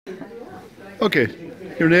Okay,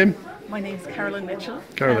 your name? My name's Carolyn Mitchell.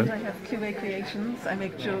 Carolyn. And I have Cubé Creations. I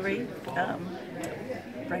make jewellery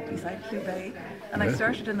right beside Cubé. And I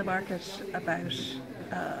started in the market about,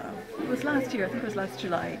 it was last year, I think it was last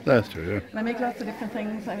July. Last year, yeah. And I make lots of different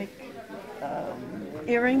things. I make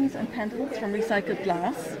earrings and pendants from recycled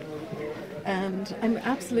glass. And I'm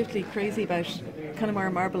absolutely crazy about Connemara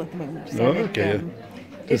marble at the moment. So okay,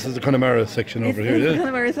 this is the Connemara section over here, yeah? The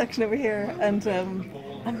Connemara section over here. And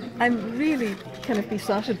I'm really kind of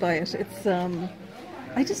besotted by it. It's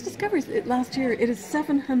I just discovered it last year. It is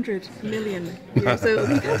 700 million years, so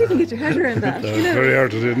you can't even get your head around that. That's very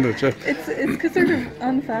hard to do, isn't it? It's sort of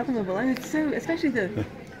unfathomable, and it's so, especially the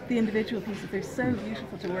individual pieces. They're so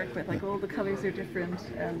beautiful to work with. Like all the colours are different.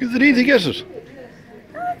 Is it easy to get it?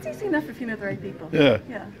 It's easy enough if you know the right people. Yeah.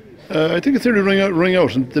 Yeah. I think it's nearly running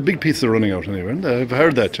out, and the big pieces are running out anyway. I've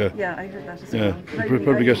heard that. Yeah, I heard that as well. Yeah, you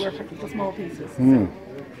probably get work with the small pieces. So.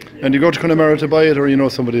 And you go to Connemara to buy it, or you know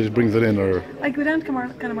somebody that brings it in, or? I go down to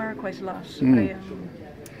Connemara quite a lot.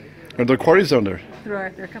 Are there quarries down there? There are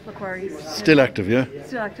a couple of quarries. Still active, yeah?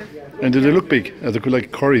 Still active. And do they look big? Are they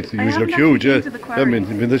like quarries? They usually look huge, yeah? I mean,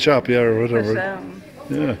 in the shop, yeah, or whatever.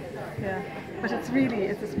 But, yeah. Yeah, but it's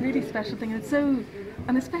this really special thing, and it's so,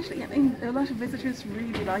 and especially, I mean, a lot of visitors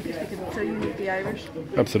really like it because it's so uniquely Irish.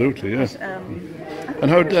 Absolutely, yeah. But, and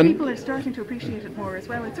how people are starting to appreciate it more as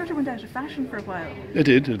well. It sort of went out of fashion for a while. It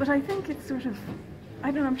did. But I think it's sort of, I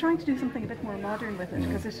don't know, I'm trying to do something a bit more modern with it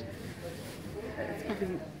because it's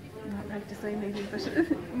probably not right to say maybe, but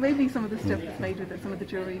maybe some of the stuff that's made with it, some of the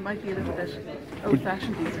jewellery might be a little bit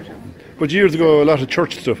old-fashioned sort of. But years ago, a lot of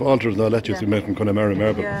church stuff, altars and all that used to be made from Connemara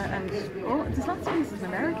marble. Yeah, and there's lots of places in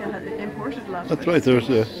America that imported a lot. That's right, there's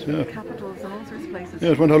capitals and all sorts of places.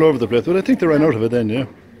 Yeah, it went all over the place, but I think they ran out of it then, yeah.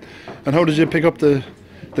 And how did you pick up the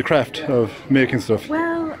craft of making stuff?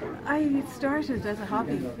 Well, I started as a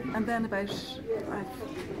hobby, and then about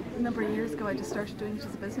a number of years ago I just started doing it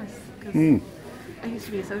as a business, because I used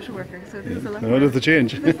to be a social worker, so this is a lot more. There's a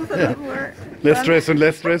change. This is a lot more. Less stress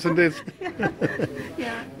and this.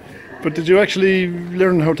 Yeah. But did you actually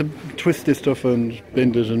learn how to twist this stuff and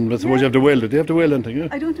bend it, and I suppose you have to weld it? Do you have to weld anything, yeah?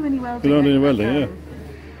 I don't do any welding. You don't do any welding, yeah.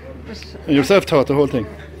 And you're self-taught the whole thing?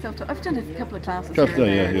 Self-taught. I've done a couple of classes.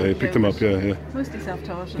 Yeah, you picked them up, yeah. Mostly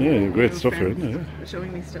self-taught. Yeah, great stuff here, isn't it? Yeah.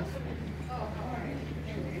 Showing me stuff.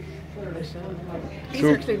 These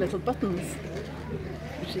are actually little buttons,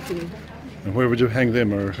 which you can. And where would you hang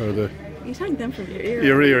them, or how the? You'd hang them from your ear.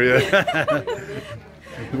 Your ear, yeah.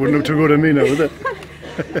 Wouldn't look too good on me now, would it?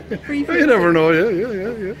 You never know,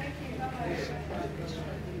 yeah.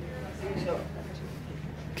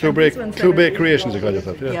 Cubé Creations, you call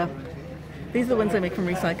yourself, yeah. Yeah. These are the ones I make from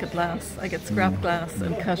recycled glass. I get scrap glass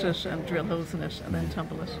and cut it and drill holes in it and then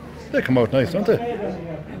tumble it. They come out nice, don't they?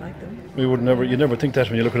 I like them. You never think that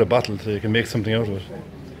when you look at a bottle, so you can make something out of it.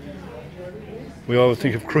 We always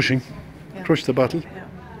think of crushing. Yeah. Crush the bottle. Yeah.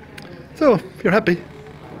 So, you're happy?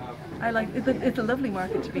 I like it. It's a lovely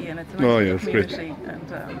market to be in. It's a nice community. And,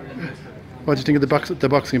 what do you think of the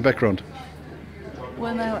boxing background?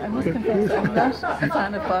 Well, now, I must confess, I'm not a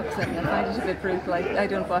fan of boxing. I find it a bit brutal. I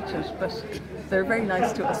don't watch it, but they're very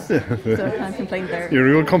nice to us, so I can't complain there. You're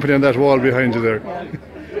a good company on that wall behind you there.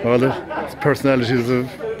 Yeah. All the personalities of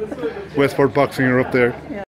Westport boxing are up there. Yeah.